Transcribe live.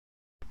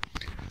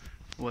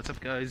What's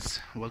up, guys?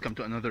 Welcome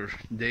to another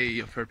day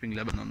of Herping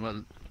Lebanon.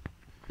 Well,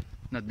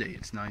 not day,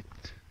 it's night.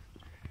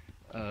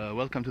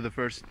 Welcome to the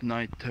first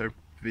night herp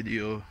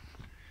video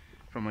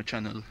from my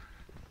channel.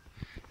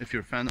 If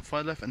you're a fan of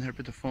wildlife and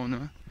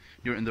herpetofauna,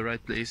 you're in the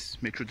right place.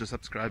 Make sure to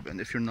subscribe, and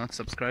if you're not,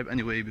 subscribe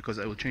anyway, because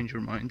I will change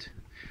your mind.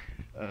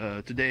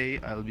 Today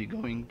I'll be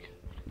going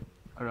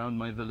around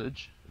my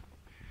village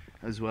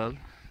as well,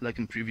 like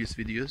in previous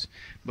videos,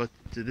 but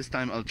this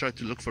time I'll try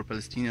to look for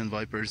Palestinian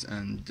vipers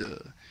and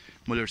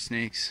Muller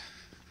snakes.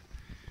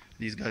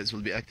 These guys will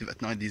be active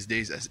at night these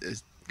days, as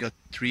it got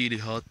really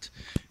hot.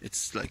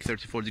 It's like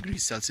 34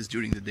 degrees Celsius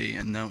during the day,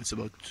 and now it's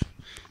about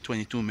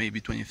 22,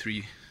 maybe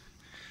 23.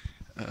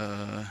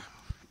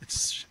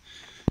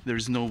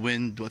 There's no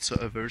wind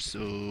whatsoever,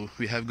 so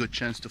we have good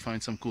chance to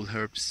find some cool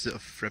herps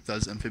of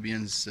reptiles,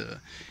 amphibians,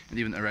 and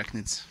even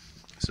arachnids.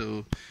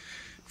 So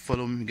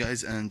follow me,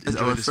 guys, and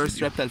enjoy Our this first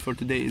video. reptile for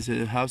today is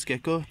a house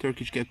gecko,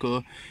 Turkish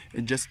gecko.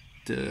 It just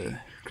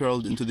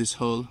crawled into this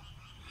hole.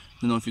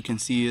 Don't know if you can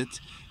see it.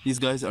 These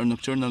guys are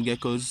nocturnal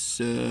geckos.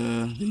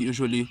 They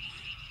usually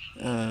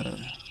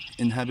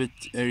inhabit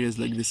areas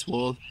like this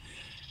wall.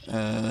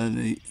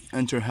 They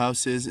enter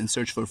houses in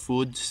search for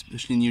food,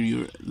 especially near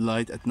your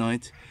light at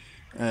night.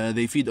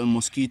 They feed on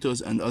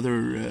mosquitoes and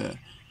other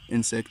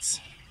insects.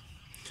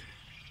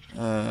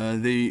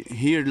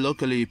 Here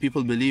locally,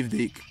 people believe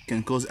they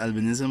can cause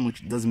albinism,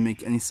 which doesn't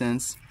make any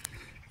sense,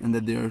 and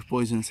that they are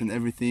poisonous and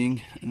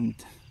everything, and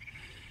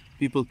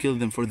people kill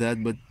them for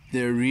that, but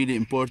they're really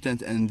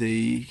important, and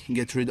they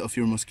get rid of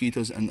your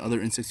mosquitoes and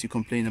other insects you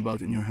complain about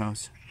in your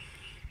house.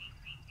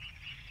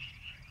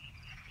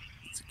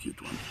 It's a cute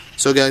one.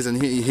 So guys,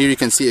 and here you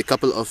can see a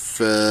couple of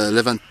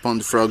Levant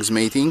pond frogs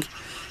mating.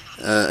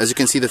 As you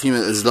can see, the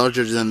female is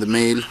larger than the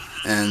male,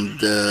 and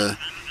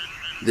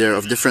they're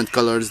of different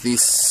colors.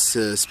 This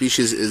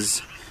species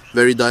is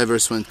very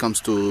diverse when it comes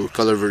to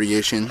color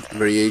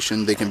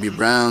variation. They can be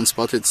brown,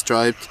 spotted,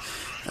 striped,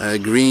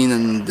 green,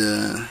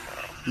 and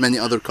many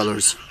other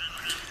colors.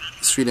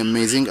 It's really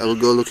amazing. I will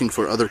go looking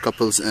for other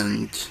couples,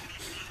 and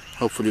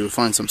hopefully we'll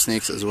find some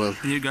snakes as well.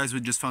 Here, guys,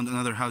 we just found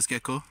another house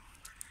gecko.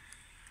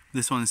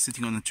 This one is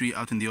sitting on a tree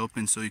out in the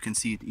open, so you can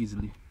see it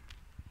easily.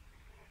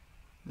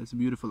 That's a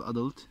beautiful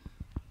adult.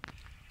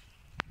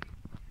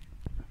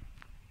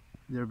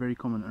 They're very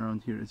common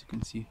around here, as you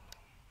can see,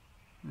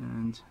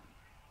 and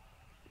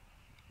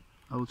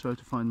I will try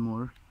to find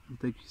more. I'll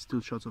take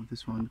still shots of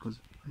this one because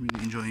I'm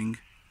really enjoying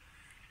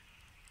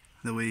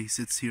the way he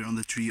sits here on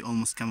the tree,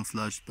 almost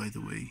camouflaged, by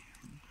the way.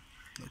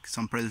 Like,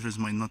 some predators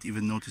might not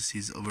even notice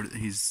he's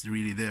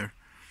really there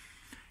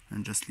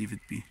and just leave it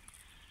be.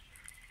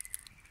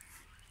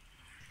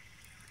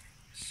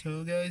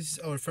 So guys,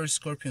 our first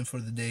scorpion for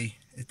the day,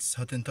 it's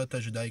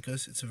Hottentotta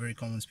judaicus. It's a very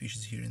common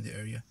species here in the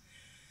area.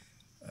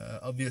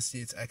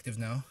 Obviously it's active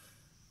now.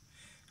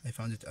 I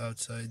found it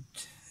outside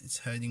its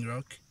hiding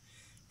rock.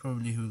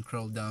 Probably he will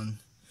crawl down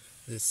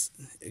this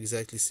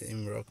exactly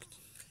same rock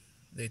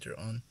later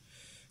on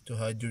to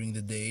hide during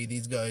the day.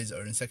 These guys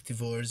are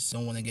insectivores.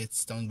 Don't want to get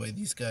stung by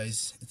these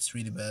guys. It's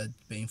really bad,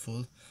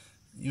 painful.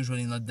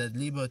 Usually not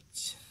deadly,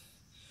 but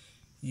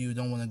you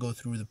don't want to go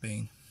through the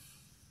pain.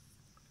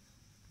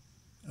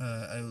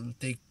 I will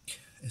take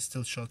a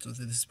still shot of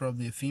it. This is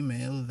probably a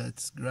female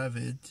that's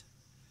gravid,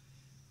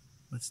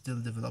 but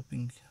still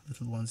developing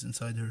little ones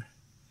inside her.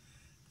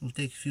 We'll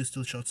take a few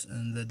still shots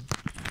and let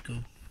it go.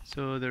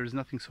 So there's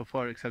nothing so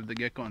far except the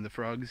gecko and the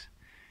frogs.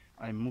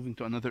 I'm moving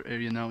to another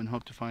area now and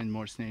hope to find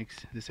more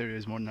snakes. This area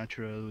is more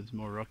natural, it's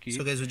more rocky.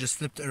 So guys, we just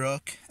flipped a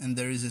rock and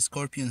there is a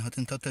scorpion,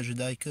 Hottentotta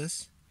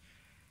judaicus.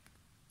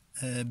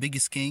 A big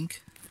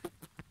skink.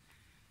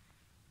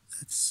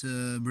 That's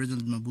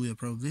bridled mabuya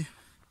probably.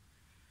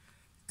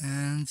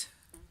 And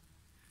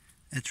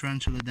a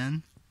tarantula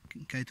den,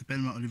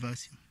 Chaetopelma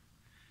olivaceum.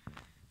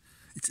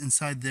 It's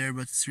inside there,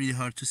 but it's really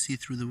hard to see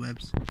through the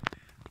webs.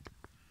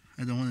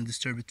 I don't want to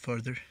disturb it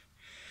further.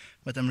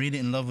 But I'm really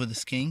in love with the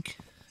skink.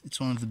 It's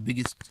one of the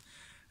biggest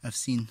I've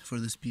seen for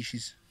the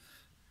species.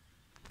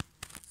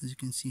 As you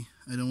can see,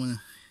 I don't want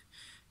to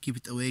keep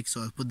it awake,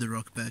 so I'll put the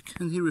rock back.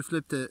 And here we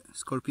flipped a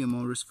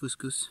Scorpiomorus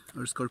fuscus,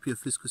 or Scorpio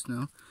fuscus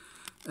now.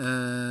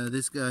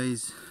 These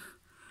guys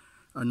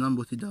are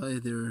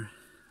non-botidae. They're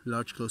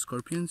large claw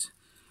scorpions.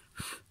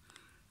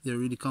 They're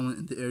really common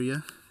in the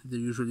area. They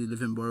usually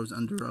live in burrows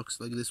under rocks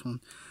like this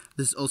one.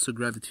 This is also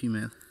gravid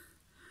female.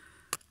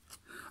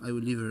 I will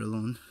leave her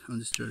alone,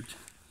 undisturbed.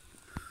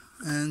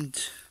 And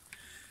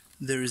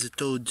there is a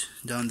toad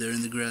down there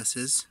in the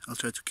grasses. I'll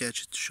try to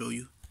catch it to show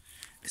you.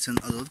 It's an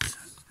adult.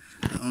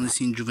 I've only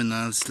seen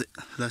juveniles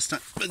last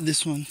time, but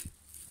this one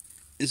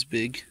is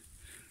big.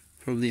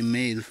 Probably a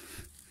male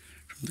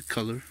from the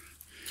color.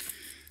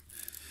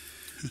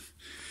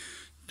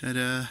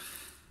 Ta-da!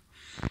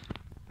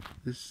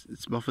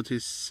 It's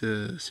Baphotis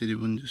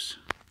sedibundus.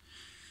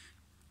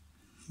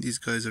 These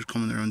guys are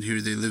common around here.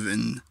 They live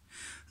in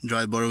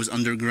dry burrows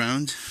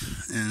underground,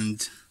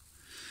 and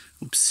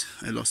oops,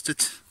 I lost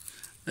it.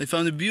 I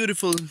found a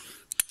beautiful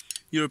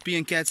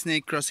European cat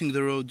snake crossing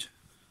the road.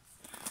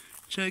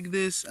 Check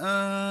this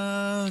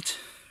out!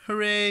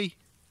 Hooray!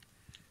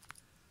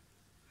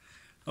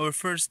 Our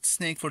first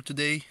snake for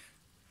today.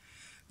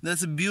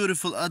 That's a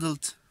beautiful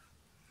adult.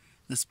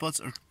 The spots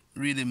are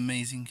really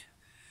amazing.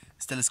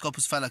 It's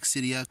Telescopus fallax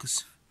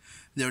syriacus.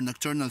 They are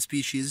nocturnal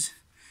species,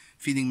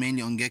 feeding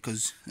mainly on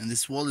geckos. And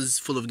this wall is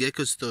full of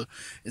geckos, so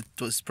it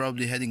was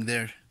probably heading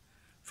there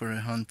for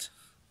a hunt.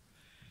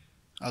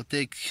 I'll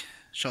take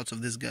shots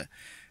of this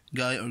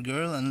guy or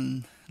girl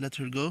and let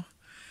her go.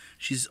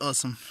 She's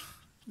awesome.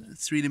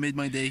 It's really made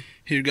my day.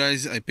 Here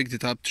guys, I picked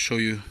it up to show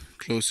you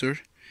closer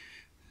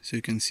so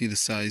you can see the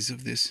size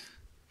of this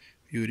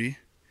beauty.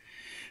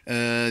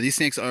 These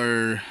snakes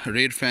are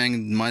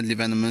rare-fanged, mildly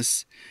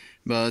venomous,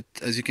 but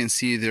as you can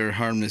see they're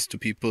harmless to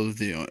people.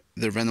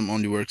 Their venom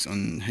only works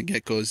on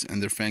geckos, and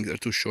their fangs are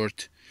too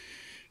short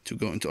to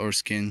go into our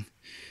skin.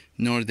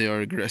 Nor they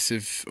are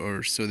aggressive,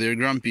 or so they're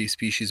grumpy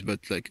species, but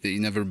like they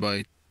never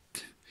bite.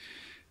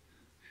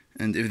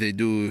 And if they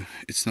do,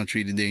 it's not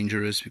really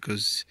dangerous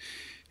because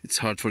it's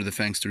hard for the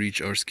fangs to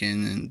reach our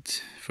skin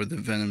and for the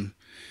venom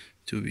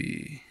to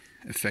be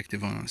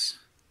effective on us.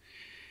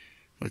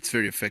 But it's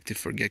very effective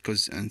for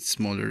geckos and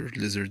smaller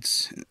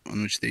lizards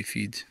on which they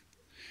feed.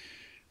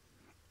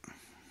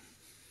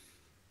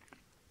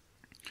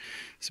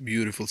 It's a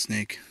beautiful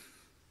snake.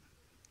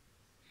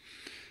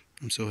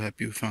 I'm so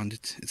happy we found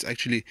it. It's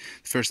actually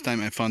the first time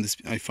I find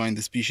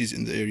the species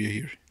in the area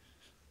here.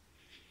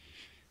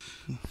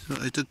 So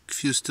I took a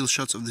few still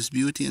shots of this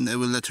beauty and I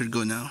will let her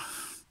go now.